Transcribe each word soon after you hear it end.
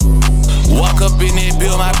Walk up in it,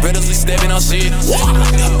 build my brothers, we stepping on shit.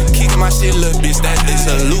 Kicking my shit, little bitch, that bitch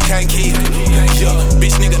a Luke can't keep. Yeah,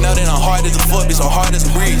 bitch nigga know that I'm hard as a fuck, bitch, I'm hard as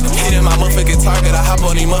a breeze. Hitting my motherfucking target, I hop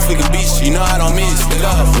on these motherfucking beats, you know I don't miss.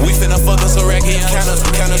 We finna fuck us a racket, count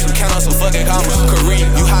us some fucking commas. Kareem,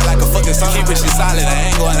 you hot like a fucking song. Keep it shit solid,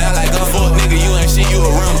 I ain't going out like a fuck nigga, you ain't shit, you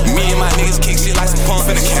a room. Me and my niggas kick shit like some pump.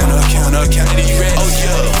 Finna counter these rats. Oh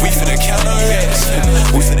yeah, we finna counter rats.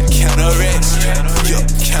 We finna counter rats. Yeah,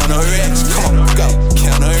 counter rats. Come on, go,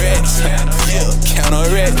 counter rats. Yeah, counter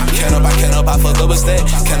rats. Count up, I fuck up a stack.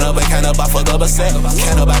 Count up, I fuck up a sack.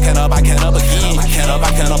 Count up again.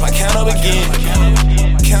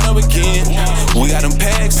 Count up again. We got them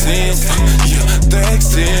packs in. Yeah,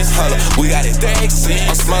 stacks in. Hold up, we got it stacks in.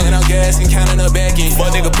 I'm smoking on gas and counting up back in. Boy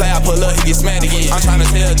nigga play, I pull up, he get smacked again. I'm tryna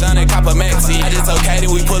tell John and cop a maxi. I just told Katie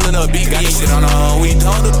we pulling up big. Got this shit on our own, we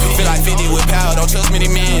don't depend. Feel like 50 with power, don't trust many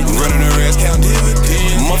men. Running the rest, count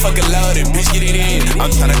dividends. Motherfucker loaded, bitch get it in. I'm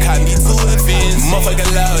tryna cop me 2 fins. Motherfucker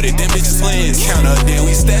loaded, them bitches twins. Count up, then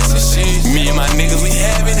we stash the shit. Me and my niggas, we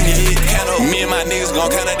having it. Count up, me and my niggas gon'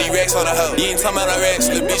 count up these racks on the hoe. You ain't talking about no racks,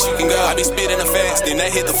 little bitch you can go. I be spitting the facts, then they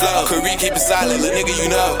hit the flow. Career keep it solid, little nigga you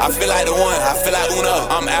know. I feel like the one, I feel like Uno.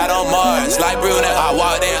 I'm out on Mars, like Bruno. I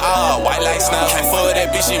walk in all white like snow. Can't fuck with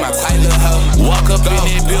that bitch, she my tight little hoe. Walk up in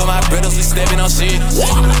it, build my brothers, we stepping on shit.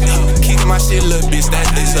 Kicking my shit, little bitch, that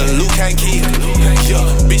bitch a Luke can't keep. Yeah,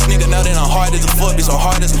 bitch nigga know that I'm hard as a fuck, bitch, I'm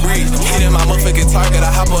hard as a breeze. Hitting my motherfucking target,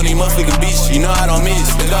 I hop on these motherfucking beats, you know I don't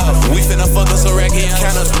miss. We finna fuck us a racket,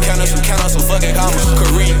 count us some fucking commas.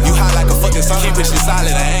 Kareem, you hot like a fucking song. Keep it shit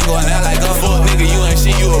solid, I ain't going out like a fuck nigga, you ain't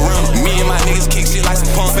shit, you a room. Me and my niggas kick shit like some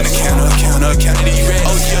pump. Finna count up these rats.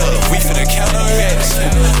 Oh yeah, we finna counter rats.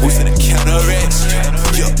 We finna counter rats.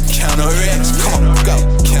 Yeah, counter rats. Come on, go,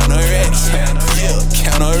 counter rats. Yeah,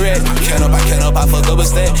 counter rats. Count up, I fuck up a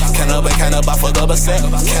stack. Count up, I fuck up a sack.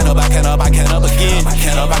 Count up again.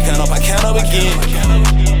 Count up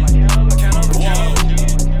again.